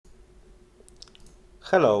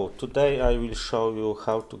Hello, today I will show you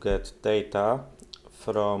how to get data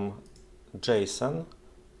from Json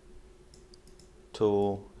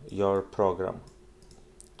to your program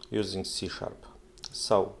using C#.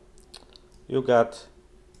 So you got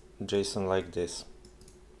Json like this.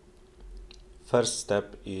 First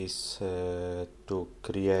step is to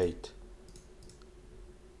create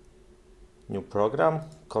new program,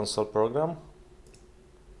 console program,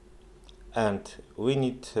 and we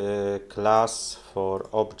need a class for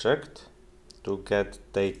object to get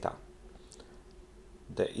data.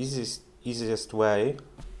 The easiest way,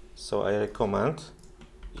 so I recommend,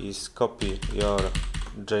 is copy your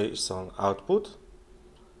JSON output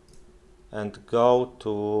and go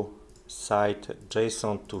to site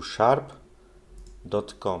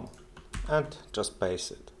json2sharp.com and just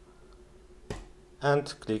paste it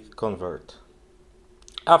and click convert.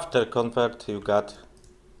 After convert, you got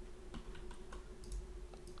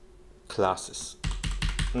classes.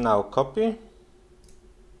 Now copy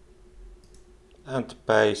and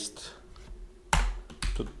paste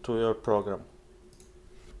to your program.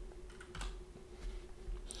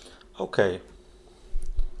 Okay.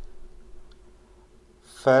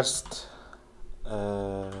 First,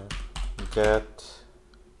 get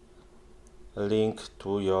a link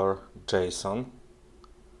to your JSON.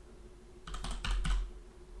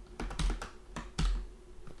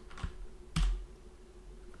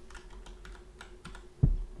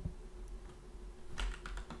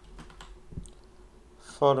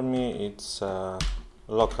 For me, it's a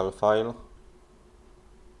local file.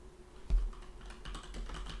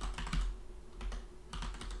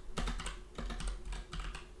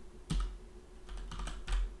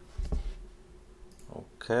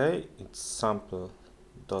 Okay, it's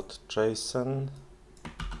sample.json.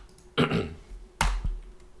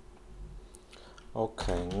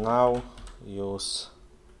 Okay, now use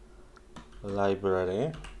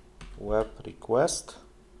library web request.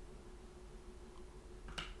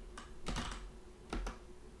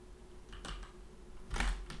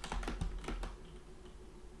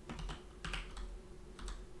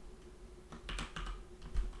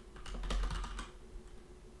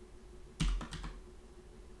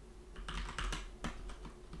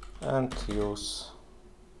 And use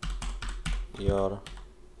your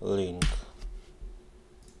link.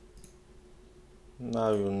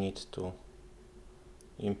 Now you need to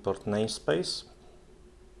import namespace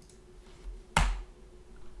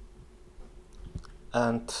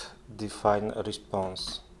and define a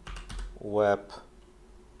response. Web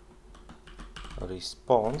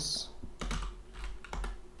response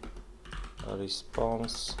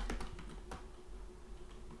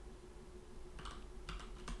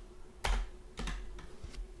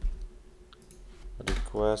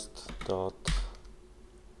request dot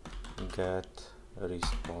get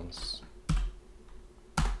response.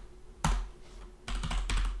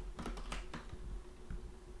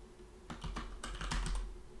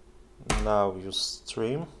 Now use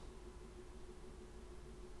stream.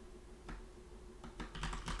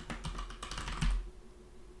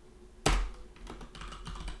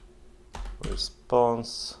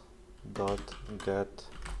 Response dot get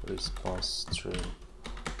response stream.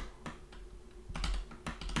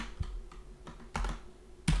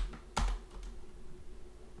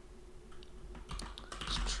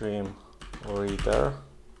 Stream reader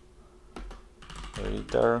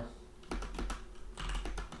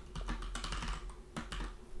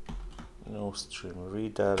no stream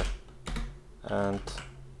reader and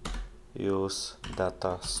use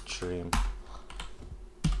data stream.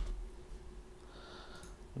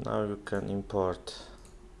 Now you can import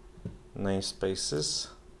namespaces.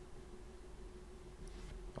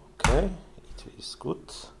 Okay, it is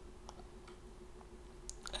good.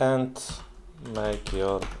 And make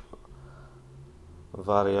your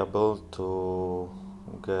variable to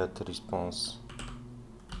get response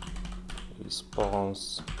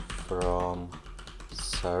from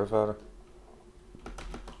server.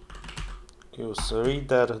 Use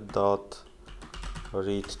reader dot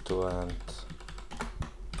read to end.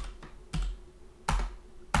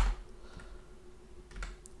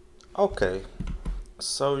 Okay,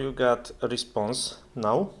 so you got a response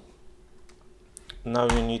now. Now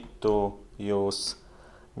you need to use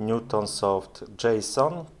Newtonsoft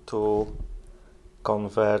JSON to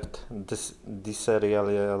convert this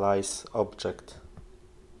deserialize object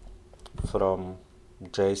from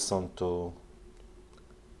JSON to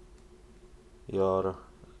your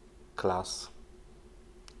class,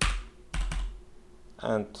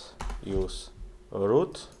 and use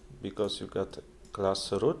root because you got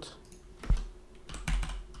class root.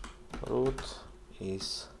 Root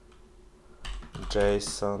is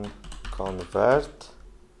JSON convert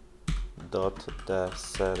dot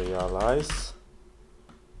deserialize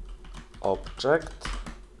object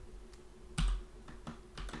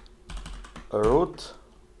root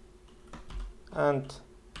and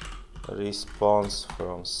response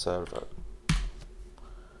from server.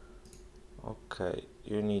 Okay,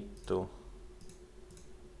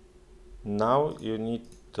 now you need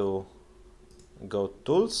to go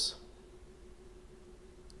tools,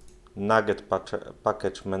 Nugget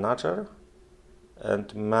package manager,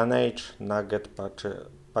 and manage Nugget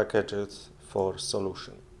packages for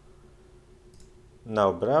solution.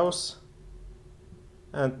 Now browse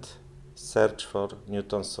and search for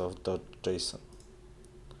newtonsoft.json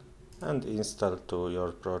and install to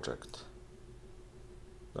your project.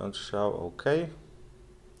 Don't show, OK.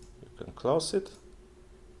 You can close it.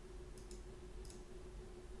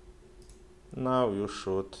 Now you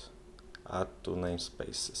should add 2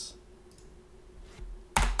 namespaces.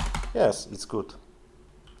 Yes, it's good.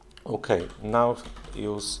 OK, now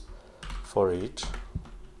use for each.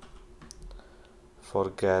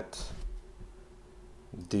 Forget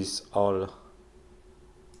these all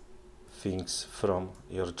things from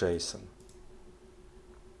your JSON.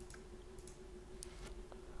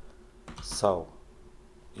 So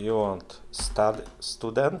you want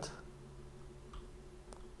student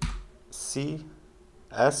C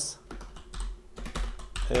S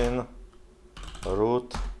in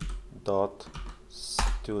root dot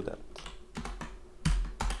student,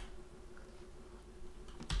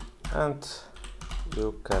 and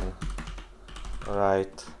you can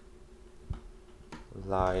write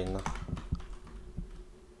line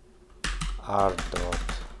r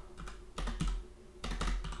dot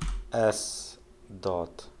s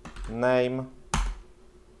dot name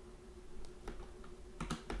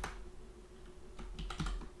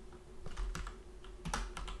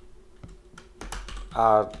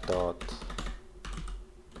r dot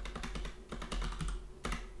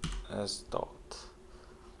s dot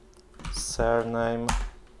surname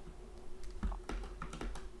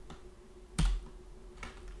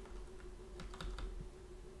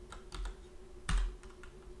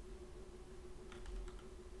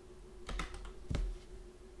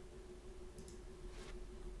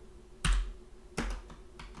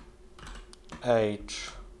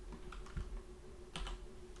age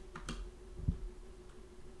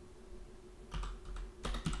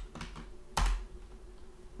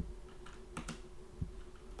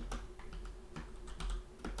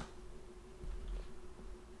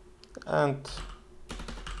and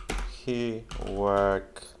he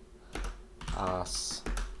work as,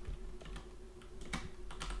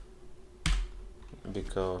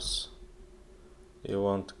 because you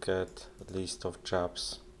won't get a list of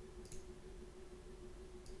jobs.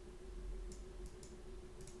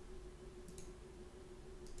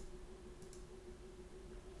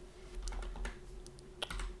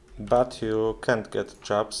 But you can't get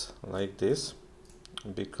jobs like this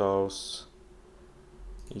because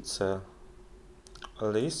it's a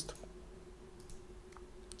list,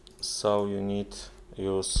 so you need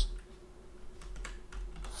use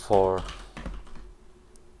for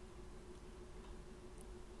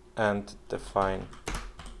and define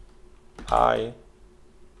I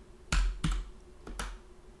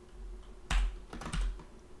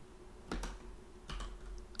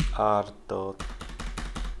r dot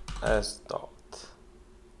s dot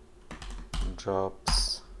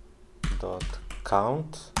jobs dot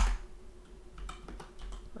count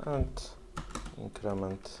and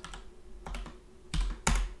increment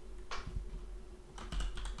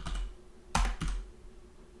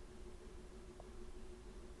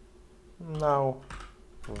now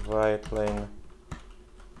right line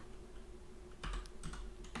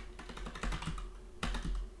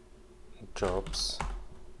jobs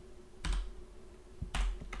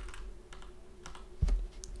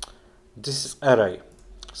this is array,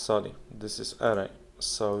 sorry, this is array,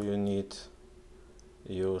 so you need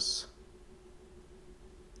use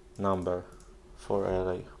number for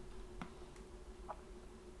array.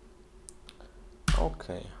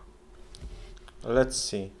 Okay, let's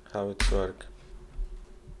see how it works.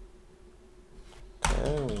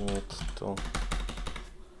 Okay, we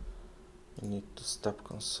need to stop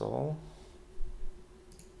console.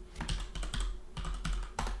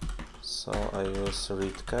 So I use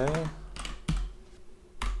readk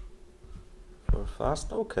for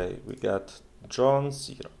fast. Okay, we got John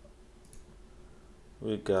 0.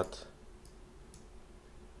 We got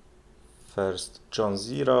first John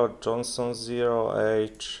 0, Johnson 0,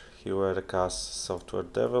 age, he works as software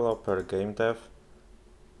developer, game dev,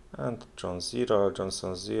 and John 0,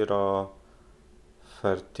 Johnson 0,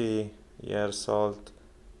 30 years old,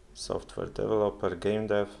 software developer, game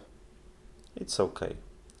dev, it's okay.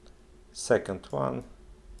 Second one,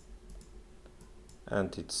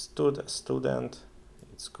 and it's student,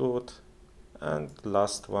 it's good. And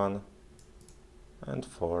last one, and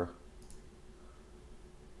 4.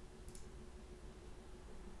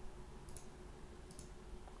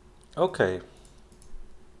 Okay.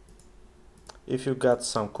 If you got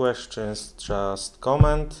some questions, just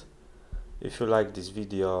comment. If you like this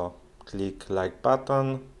video, click like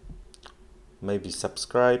button, maybe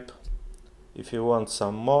subscribe. If you want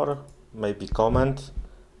some more, maybe comment,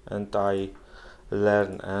 and I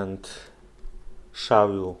learn and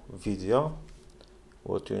show you video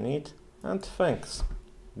what you need. And thanks.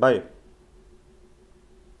 Bye.